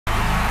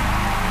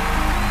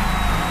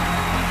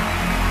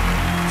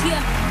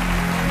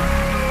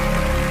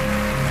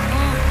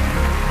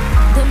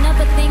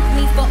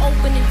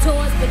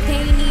doors, but they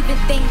ain't even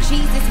thank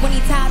Jesus when he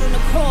died on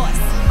the cross.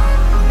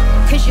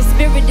 Cause your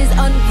spirit is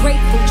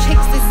ungrateful,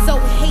 chicks is so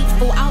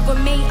hateful, I'll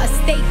remain a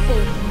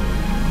staple.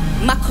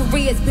 My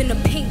career's been a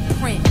pink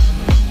print.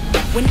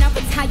 When I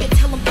retire,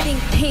 tell them think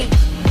pink.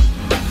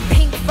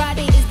 Pink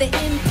Friday is the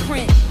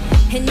imprint.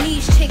 And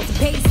these chicks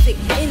basic,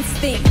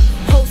 instinct.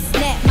 Whole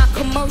snap, my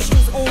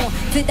commercials on.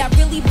 Did I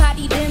really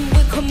body them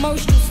with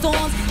commercial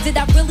storms? Did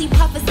I really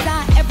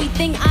prophesy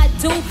everything I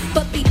do?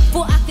 But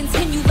before I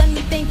continue, let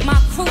me thank my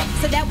crew.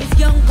 So that was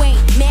Young Wayne,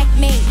 Mac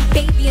Main,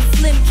 Baby and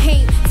Slim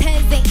Kane.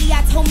 Tez and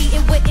E.I. told me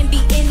it wouldn't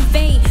be in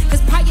vain.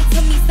 Cause prior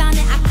to me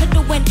signing, I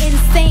could've went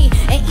insane.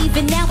 And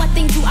even now I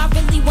think, do I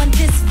really want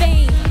this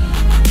fame?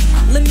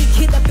 Let me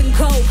get up and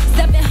go,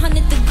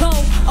 700 to go,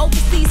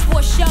 overseas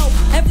for a show.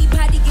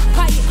 Everybody get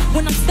quiet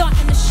when I'm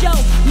starting the show.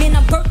 Man,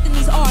 I'm birthing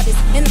these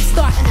artists and I'm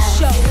starting the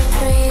show.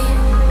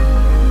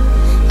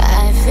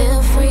 I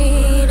feel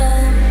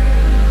freedom,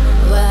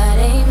 what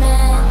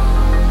amen.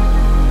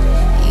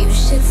 You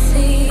should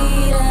see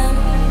them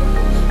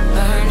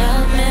burn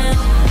up now.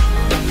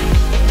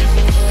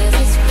 Cause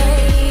it's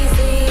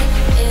crazy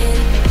in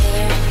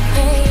here,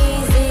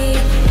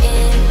 crazy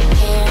in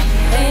here,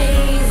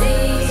 crazy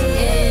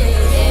in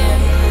here.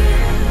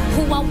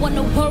 Who I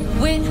wanna work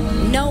with?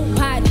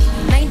 Nobody.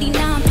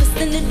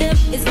 99% of them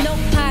is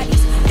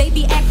nobodies. They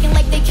be acting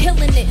like they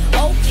killing it,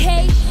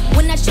 okay?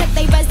 When I check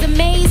they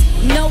resumes,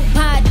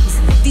 nobodies.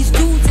 These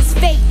dudes is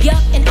fake,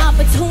 yup, and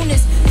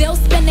opportunists. They'll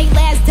spend their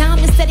last dime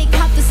instead they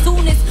cop the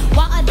soonest.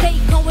 Why are they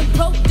going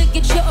broke to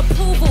get your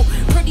approval?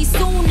 Pretty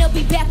soon they'll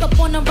be back up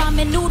on the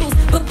ramen noodles.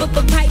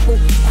 Bible,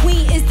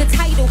 Queen is the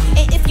title.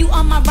 And if you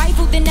are my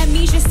rival, then that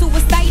means you're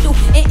suicidal.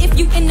 And if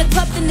you in the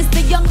club, then it's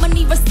the Young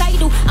Money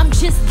recital. I'm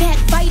just that